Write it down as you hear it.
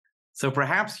So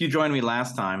perhaps you joined me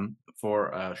last time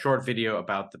for a short video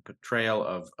about the portrayal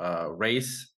of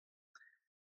race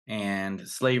and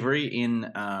slavery in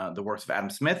the works of Adam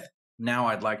Smith. Now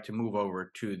I'd like to move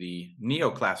over to the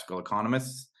neoclassical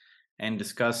economists and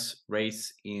discuss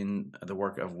race in the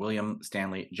work of William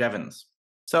Stanley Jevons.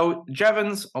 So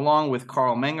Jevons, along with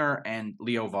Karl Menger and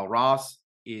Leo Walras,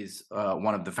 is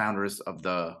one of the founders of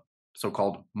the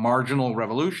so-called marginal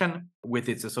revolution with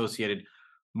its associated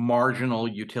marginal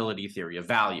utility theory of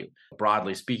value.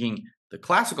 Broadly speaking, the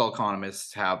classical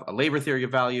economists have a labor theory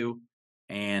of value,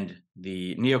 and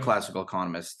the neoclassical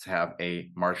economists have a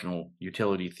marginal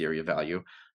utility theory of value.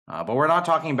 But we're not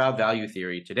talking about value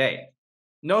theory today.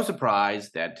 No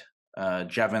surprise that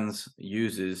Jevons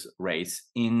uses race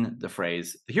in the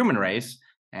phrase the human race,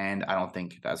 and I don't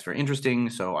think that's very interesting,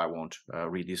 so I won't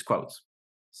read these quotes.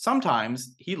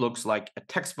 Sometimes he looks like a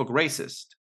textbook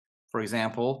racist. For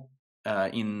example,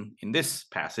 in this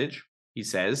passage, he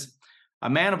says, "A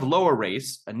man of lower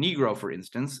race, a Negro, for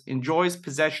instance, enjoys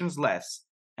possessions less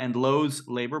and loathes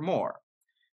labor more.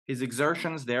 His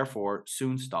exertions, therefore,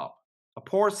 soon stop. A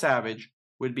poor savage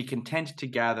would be content to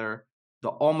gather the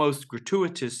almost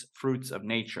gratuitous fruits of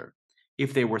nature,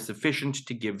 if they were sufficient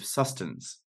to give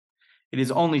sustenance. It is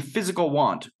only physical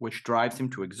want which drives him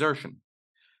to exertion.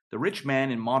 The rich man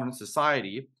in modern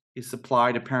society is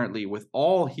supplied apparently with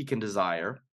all he can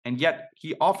desire, and yet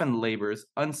he often labors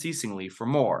unceasingly for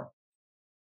more."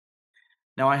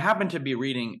 Now, I happen to be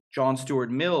reading John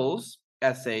Stuart Mill's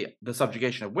essay, The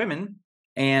Subjugation of Women,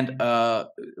 and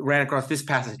ran across this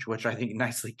passage, which I think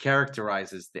nicely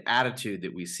characterizes the attitude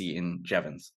that we see in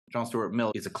Jevons. John Stuart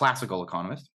Mill is a classical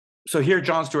economist. So here,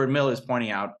 John Stuart Mill is pointing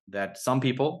out that some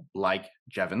people, like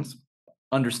Jevons,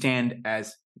 understand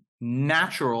as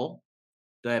natural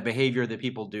the behavior that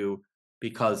people do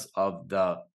because of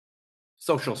the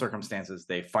social circumstances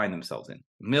they find themselves in.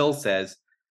 Mill says,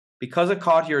 "Because a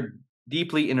courtier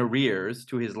deeply in arrears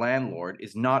to his landlord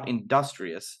is not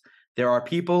industrious, there are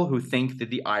people who think that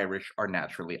the Irish are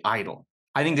naturally idle."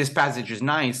 I think this passage is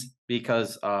nice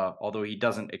because although he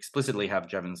doesn't explicitly have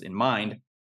Jevons in mind,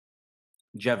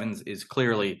 Jevons is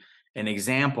clearly an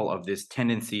example of this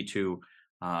tendency to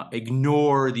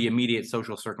ignore the immediate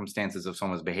social circumstances of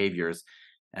someone's behaviors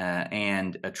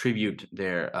and attribute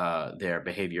their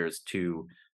behaviors to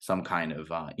some kind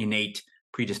of innate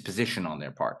predisposition on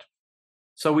their part.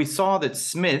 So we saw that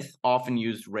Smith often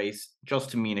used race just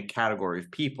to mean a category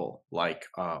of people, like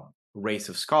race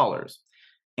of scholars.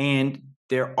 And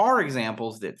there are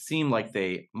examples that seem like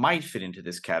they might fit into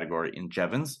this category in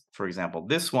Jevons. For example,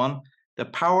 this one: "The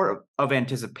power of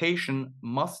anticipation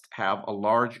must have a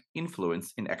large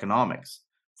influence in economics,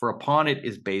 for upon it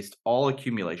is based all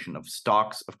accumulation of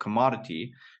stocks of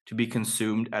commodity to be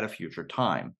consumed at a future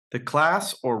time. The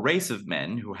class or race of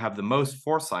men who have the most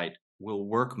foresight will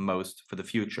work most for the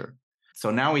future." So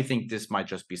now we think this might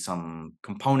just be some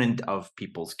component of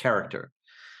people's character.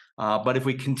 But if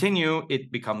we continue,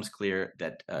 it becomes clear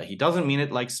that he doesn't mean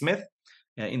it like Smith.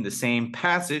 In the same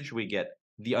passage, we get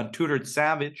 "The untutored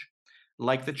savage,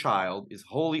 like the child, is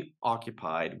wholly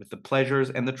occupied with the pleasures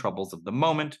and the troubles of the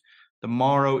moment. The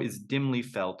morrow is dimly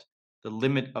felt. The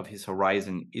limit of his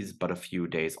horizon is but a few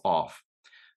days off.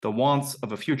 The wants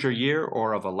of a future year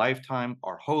or of a lifetime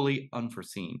are wholly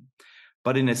unforeseen.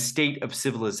 But in a state of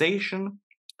civilization,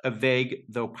 a vague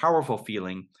though powerful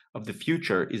feeling of the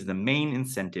future is the main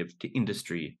incentive to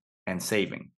industry and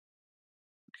saving."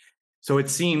 So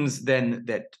it seems then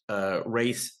that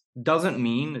race doesn't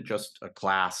mean just a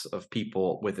class of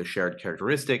people with a shared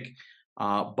characteristic,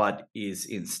 but is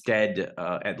instead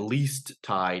at least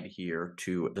tied here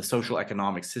to the social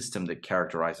economic system that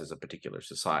characterizes a particular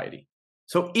society.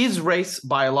 So is race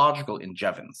biological in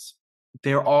Jevons?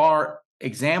 There are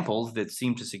examples that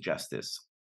seem to suggest this.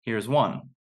 Here's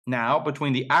one. "Now,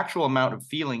 between the actual amount of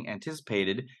feeling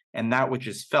anticipated and that which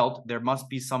is felt, there must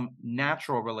be some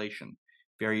natural relation,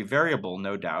 very variable,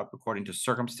 no doubt, according to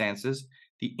circumstances,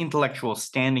 the intellectual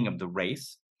standing of the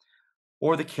race,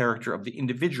 or the character of the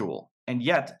individual, and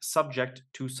yet subject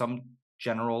to some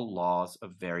general laws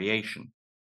of variation."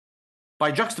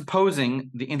 By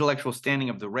juxtaposing the intellectual standing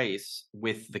of the race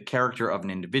with the character of an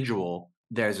individual,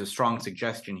 there's a strong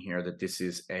suggestion here that this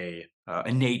is a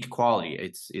innate quality.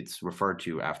 It's referred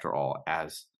to, after all,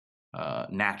 as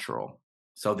natural.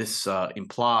 So this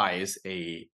implies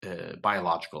a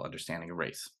biological understanding of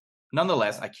race.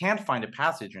 Nonetheless, I can't find a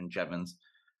passage in Jevons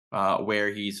where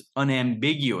he's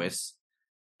unambiguous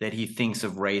that he thinks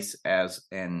of race as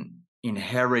an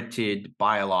inherited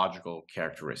biological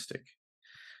characteristic.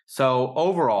 So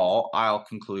overall, I'll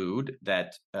conclude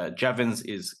that Jevons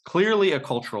is clearly a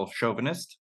cultural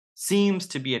chauvinist, seems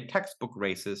to be a textbook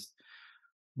racist,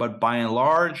 but by and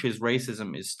large, his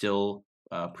racism is still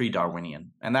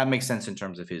pre-Darwinian, and that makes sense in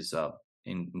terms of his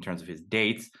in terms of his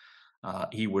dates.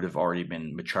 He would have already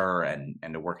been mature and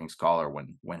a working scholar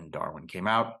when Darwin came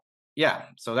out. Yeah,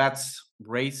 so that's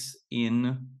race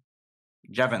in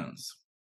Jevons.